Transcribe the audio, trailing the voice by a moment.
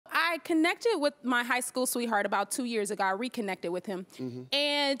I connected with my high school sweetheart about 2 years ago. I reconnected with him.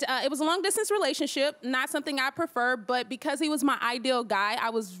 And it was a long distance relationship, not something I prefer, but because he was my ideal guy,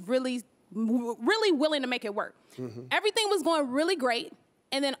 I was really willing to make it work. Everything was going really great.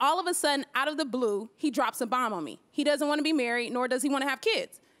 And then all of a sudden, out of the blue, he drops a bomb on me. He doesn't want to be married, nor does he want to have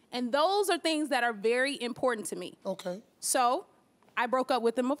kids. And those are things that are very important to me. Okay. So I broke up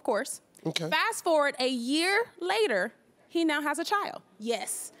with him, of course. Okay. Fast forward a year later, he now has a child.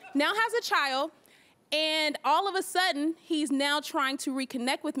 Yes, now has a child. And all of a sudden, he's now trying to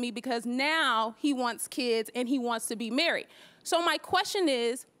reconnect with me because now he wants kids and he wants to be married. So my question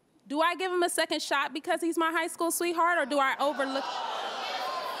is, do I give him a second shot because he's my high school sweetheart, or do I overlook?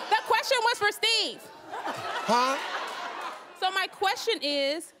 The question was for Steve. Huh? So my question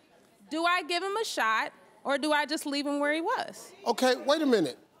is, do I give him a shot, or do I just leave him where he was? Okay, wait a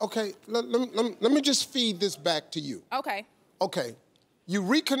minute. Okay, let me just feed this back to you. Okay. Okay, you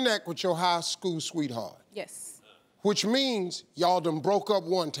reconnect with your high school sweetheart. Yes. Which means y'all done broke up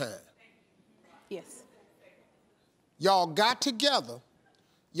one time. Yes. Y'all got together,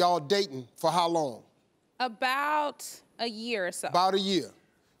 y'all dating for how long? About a year or so. About a year.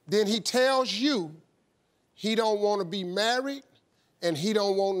 Then he tells you he don't want to be married and he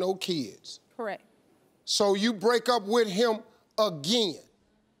don't want no kids. Correct. So you break up with him again.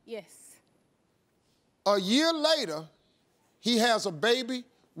 Yes. A year later, he has a baby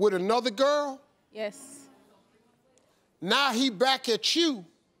with another girl. Yes. Now he back at you.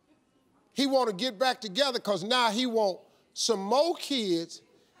 He want to get back together because now he want some more kids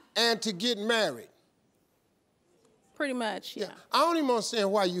and to get married. Pretty much, yeah. I don't even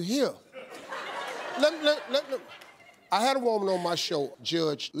understand why you here. I had a woman on my show,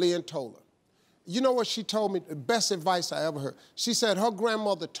 Judge Lynn Toller. You know what she told me? The best advice I ever heard. She said her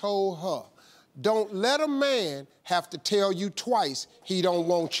grandmother told her, don't let a man have to tell you twice he don't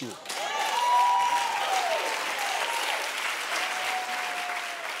want you.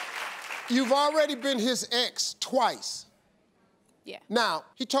 You've already been his ex twice. Yeah. Now,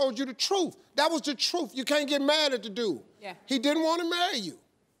 he told you the truth. That was the truth. You can't get mad at the dude. Yeah. He didn't want to marry you.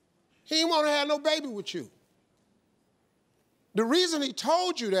 He didn't want to have no baby with you. The reason he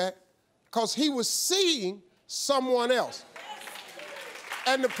told you that, because he was seeing someone else.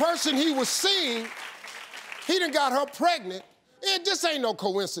 And the person he was seeing, he done got her pregnant. And this ain't no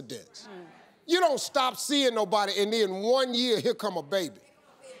coincidence. You don't stop seeing nobody and then 1 year, here come a baby.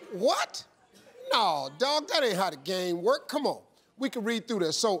 What? No, dog, that ain't how the game work. Come on. We can read through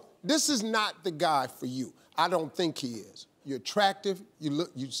this. So this is not the guy for you. I don't think he is. You're attractive. You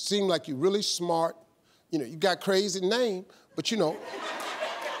seem like you're really smart. You know, you got crazy name, but you know,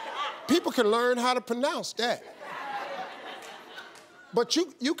 people can learn how to pronounce that. But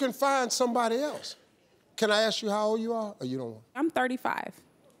you can find somebody else. Can I ask you how old you are, or you don't want? I'm 35.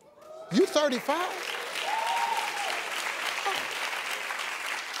 You 35?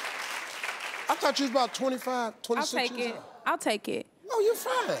 I thought you was about 25, 26 years old. I'll take it. Oh, you're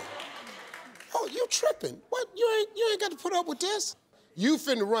fine. Oh, you tripping. What? You ain't got to put up with this. You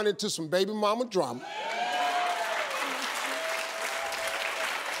finna run into some baby mama drama.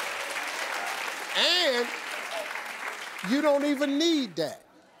 And you don't even need that.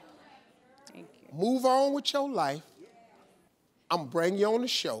 Thank you. Move on with your life. I'm bringing you on the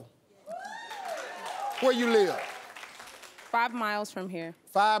show. Where you live? 5 miles from here.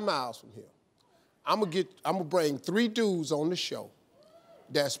 5 miles from here. I'm gonna bring 3 dudes on the show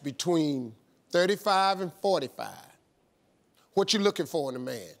that's between 35 and 45. What you looking for in a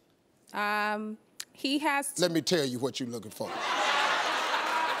man? He has to... Let me tell you what you're looking for.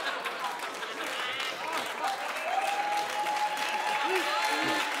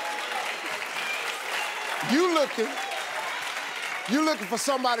 You looking for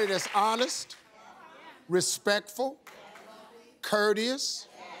somebody that's honest, respectful, courteous,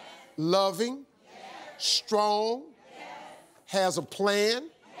 loving, strong, has a plan,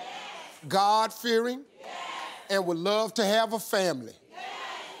 God-fearing, and would love to have a family.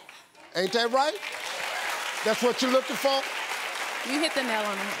 Ain't that right? That's what you're looking for? You hit the nail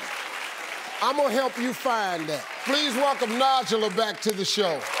on the head. I'm gonna help you find that. Please welcome Nigella back to the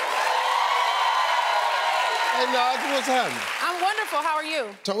show. Hey, Nigella, what's happening? I'm wonderful. How are you?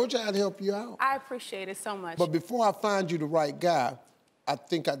 Told you I'd help you out. I appreciate it so much. But before I find you the right guy, I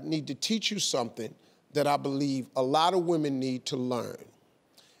think I need to teach you something that I believe a lot of women need to learn.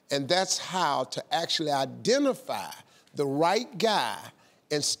 And that's how to actually identify the right guy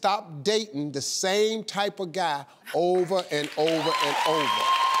and stop dating the same type of guy over and over and over.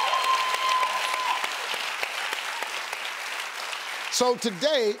 So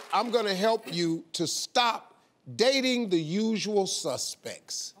today, I'm gonna help you to stop dating the usual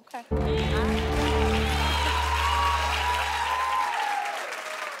suspects. Okay.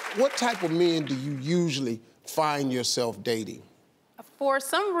 What type of men do you usually find yourself dating? For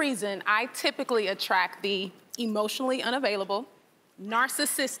some reason, I typically attract the emotionally unavailable,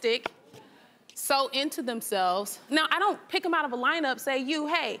 narcissistic, so into themselves. Now, I don't pick them out of a lineup, say,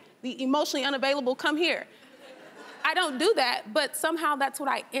 hey, the emotionally unavailable, come here. I don't do that, but somehow that's what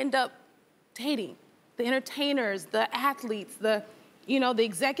I end up dating. The entertainers, the athletes, the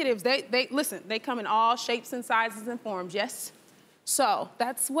executives, listen, they come in all shapes and sizes and forms, yes? So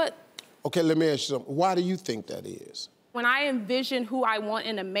that's what... Okay, let me ask you something. Why do you think that is? When I envision who I want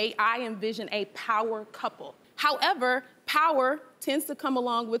in a mate, I envision a power couple. However, power tends to come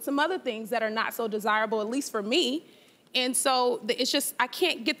along with some other things that are not so desirable, at least for me. And so it's just, I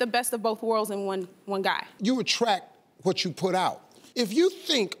can't get the best of both worlds in one guy. You attract what you put out. If you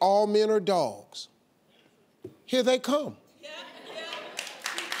think all men are dogs, here they come.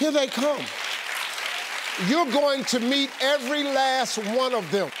 Here they come. You're going to meet every last one of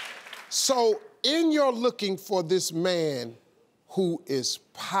them. So in your looking for this man who is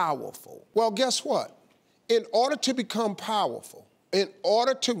powerful, well, guess what? In order to become powerful, in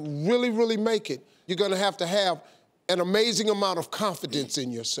order to really, really make it, you're gonna have to have an amazing amount of confidence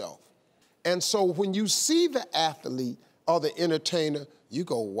in yourself. And so when you see the athlete or the entertainer, you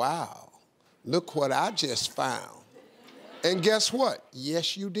go, wow, look what I just found. And guess what?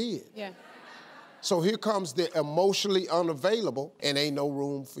 Yes, you did. Yeah. So here comes the emotionally unavailable, and ain't no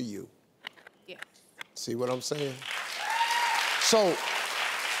room for you. Yeah. See what I'm saying? So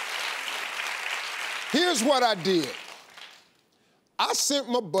here's what I did. I sent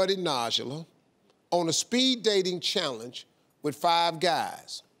my buddy Najla on a speed dating challenge with 5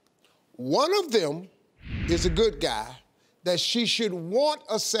 guys. One of them is a good guy that she should want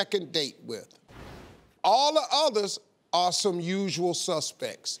a second date with. All the others are some usual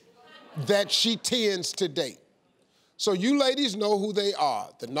suspects that she tends to date. So you ladies know who they are.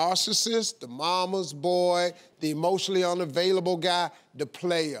 The narcissist, the mama's boy, the emotionally unavailable guy, the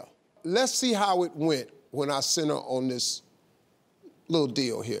player. Let's see how it went when I sent her on this little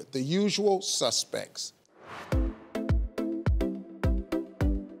deal here. The usual suspects.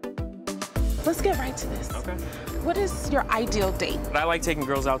 Let's get right to this. Okay. What is your ideal date? I like taking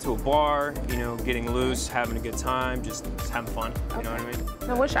girls out to a bar, getting loose, having a good time, just having fun, you know what I mean?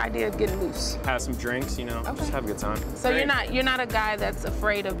 So what's your idea of getting loose? Have some drinks, just have a good time. So Great. you're not a guy that's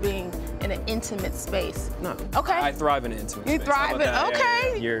afraid of being in an intimate space? No. Okay. I thrive in an intimate space. You thrive in,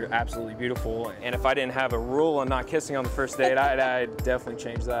 okay. Yeah. You're absolutely beautiful. And if I didn't have a rule on not kissing on the first date, I'd definitely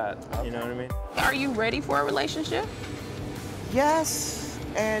change that, you know what I mean? Are you ready for a relationship? Yes,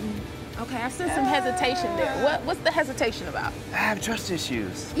 and... Okay, I sense some hesitation there. What's the hesitation about? I have trust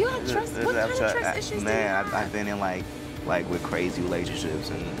issues. You have trust? What kind of trust issues do you have? I've been in like with crazy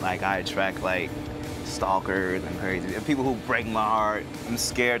relationships, and I attract stalkers and crazy people who break my heart. I'm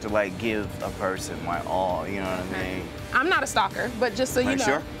scared to give a person my all. You know what I mean? I'm not a stalker, but just so you know,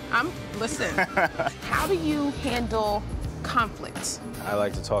 sure? Listen. How do you handle conflict? I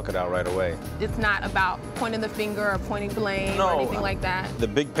like to talk it out right away. It's not about pointing the finger or pointing blame or anything like that? The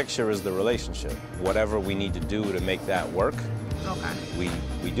big picture is the relationship. Whatever we need to do to make that work, okay. we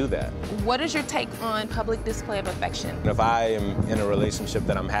do that. What is your take on public display of affection? If I am in a relationship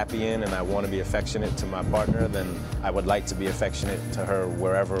that I'm happy in and I want to be affectionate to my partner, then I would like to be affectionate to her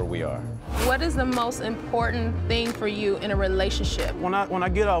wherever we are. What is the most important thing for you in a relationship? When I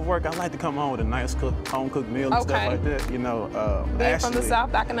get off work, I like to come home with a nice home-cooked meal and stuff like that. Being from the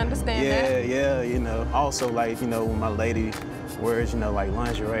South, I can understand that. Yeah. Also, when my lady wears,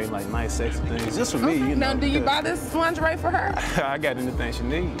 lingerie, nice, sexy things, just for me, Now, do you buy this lingerie for her? I got anything she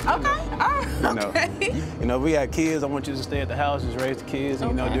needs. Okay. We got kids. I want you to stay at the house, just raise the kids,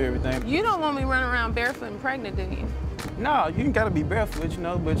 and do everything. You don't want me running around barefoot and pregnant, do you? No, you ain't gotta be barefoot,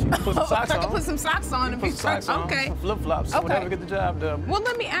 but you can put some socks on. I can put some socks on and be pregnant. Okay. Some flip-flops, whatever, get the job done. Well,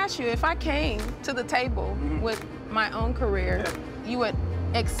 let me ask you, if I came to the table with my own career, you would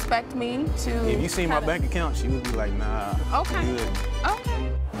expect me to... If you see my bank account, she would be like, nah. Okay. Good.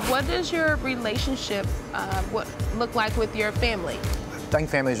 Okay. What does your relationship look like with your family? I think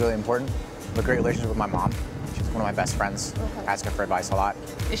family is really important. I have a great relationship with my mom. She's one of my best friends. Okay. I ask her for advice a lot.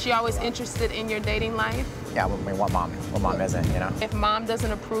 Is she always interested in your dating life? Yeah, I mean, what mom isn't, If mom doesn't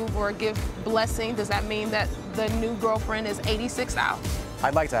approve or give blessing, does that mean that the new girlfriend is 86 out?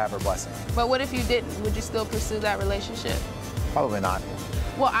 I'd like to have her blessing. But what if you didn't? Would you still pursue that relationship? Probably not.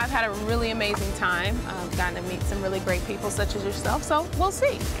 Well, I've had a really amazing time. I've gotten to meet some really great people such as yourself, so we'll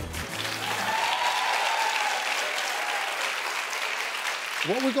see.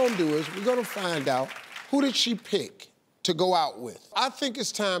 What we're gonna do is we're gonna find out who did she pick to go out with. I think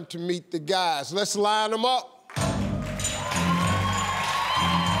it's time to meet the guys. Let's line them up.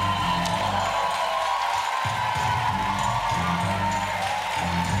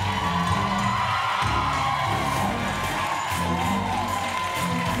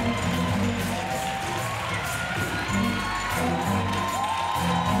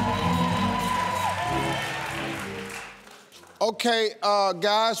 Okay,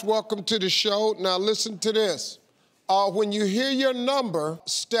 guys, welcome to the show. Now listen to this. When you hear your number,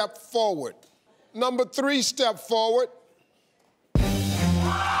 step forward. Number 3, step forward.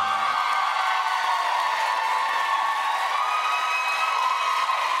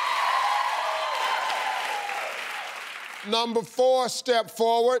 Number 4, step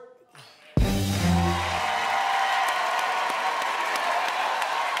forward.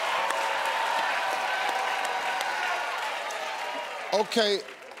 Okay,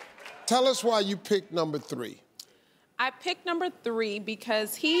 tell us why you picked number 3. I picked number 3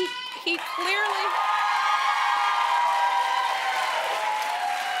 because he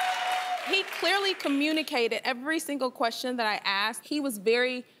clearly communicated every single question that I asked. He was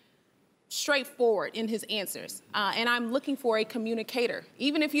very straightforward in his answers, and I'm looking for a communicator.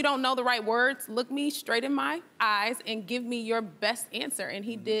 Even if you don't know the right words, look me straight in my eyes and give me your best answer, and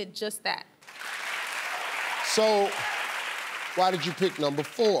he did just that. So, why did you pick number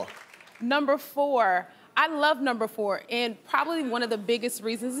 4? Number 4, I love number 4, and probably one of the biggest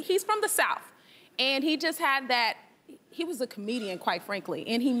reasons, he's from the South, and he just had that, he was a comedian, quite frankly,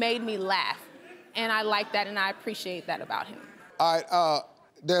 and he made me laugh, and I like that, and I appreciate that about him. All right,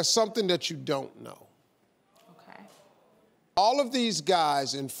 there's something that you don't know. Okay. All of these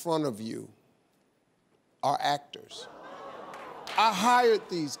guys in front of you are actors. I hired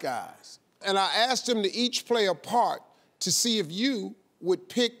these guys, and I asked them to each play a part to see if you would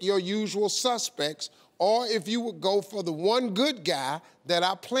pick your usual suspects or if you would go for the one good guy that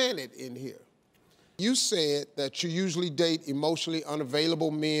I planted in here. You said that you usually date emotionally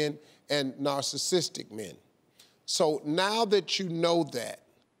unavailable men and narcissistic men. So now that you know that,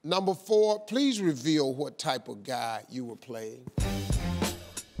 number 4, please reveal what type of guy you were playing.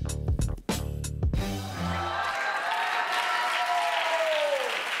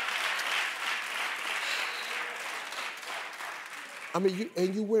 I mean,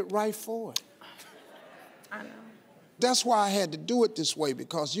 you went right for it. I know. That's why I had to do it this way,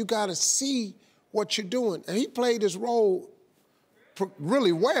 because you gotta see what you're doing. And he played his role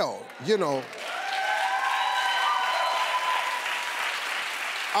really well, you know.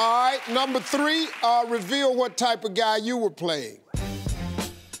 All right, number 3, reveal what type of guy you were playing.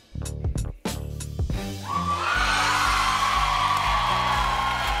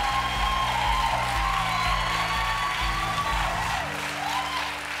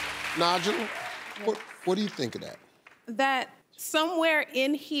 Nigel, what do you think of that? That somewhere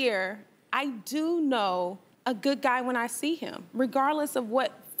in here, I do know a good guy when I see him, regardless of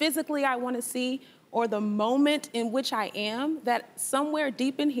what physically I want to see or the moment in which I am, that somewhere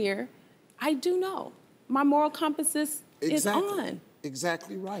deep in here, I do know. My moral compass is on.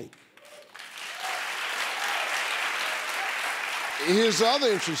 Exactly right. Here's the other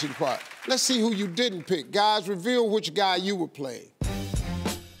interesting part. Let's see who you didn't pick. Guys, reveal which guy you were playing.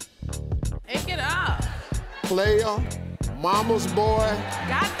 Pick it up. Player, mama's boy.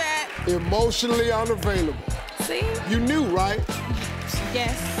 Got that. Emotionally unavailable. See? You knew, right?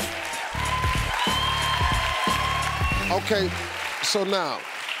 Yes. Okay, so now,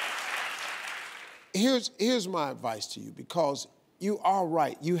 here's my advice to you, because you are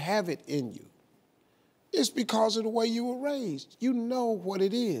right. You have it in you. It's because of the way you were raised. You know what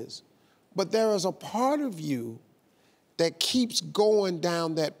it is. But there is a part of you that keeps going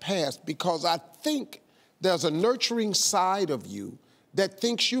down that path, because I think there's a nurturing side of you that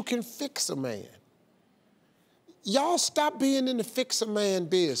thinks you can fix a man. Y'all stop being in the fix a man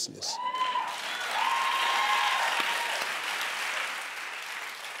business.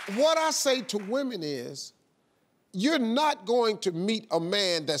 What I say to women is, you're not going to meet a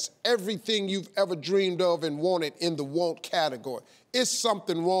man that's everything you've ever dreamed of and wanted in the want category. It's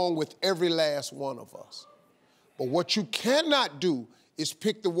something wrong with every last one of us. But what you cannot do is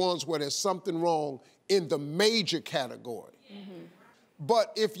pick the ones where there's something wrong in the major category. Mm-hmm.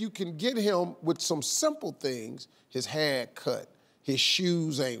 But if you can get him with some simple things, his hair cut, his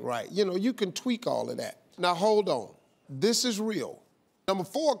shoes ain't right, you know, you can tweak all of that. Now hold on, this is real. Number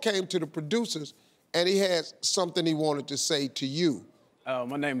 4 came to the producers and he had something he wanted to say to you.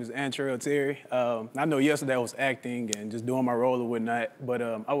 My name is Antrell Terry. I know yesterday I was acting and just doing my role or whatnot, but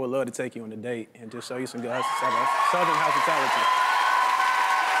I would love to take you on a date and just show you some good Southern hospitality.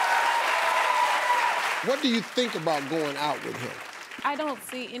 What do you think about going out with him? I don't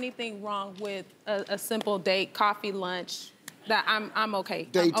see anything wrong with a simple date, coffee, lunch. That I'm okay.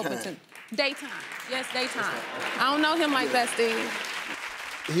 Daytime. I'm open to daytime. Yes, daytime. I don't know him like that,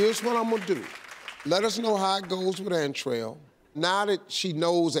 Steve. Here's what I'm gonna do. Let us know how it goes with Antrell. Now that she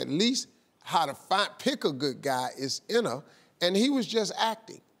knows at least how to pick a good guy is in her, and he was just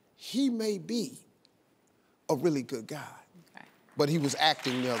acting. He may be a really good guy, okay, but he was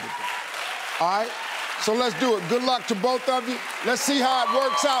acting the other day. All right? So let's do it. Good luck to both of you. Let's see how it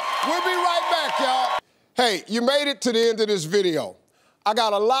works out. We'll be right back, y'all. Hey, you made it to the end of this video. I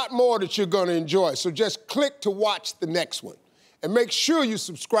got a lot more that you're gonna enjoy, so just click to watch the next one. And make sure you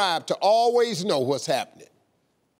subscribe to always know what's happening.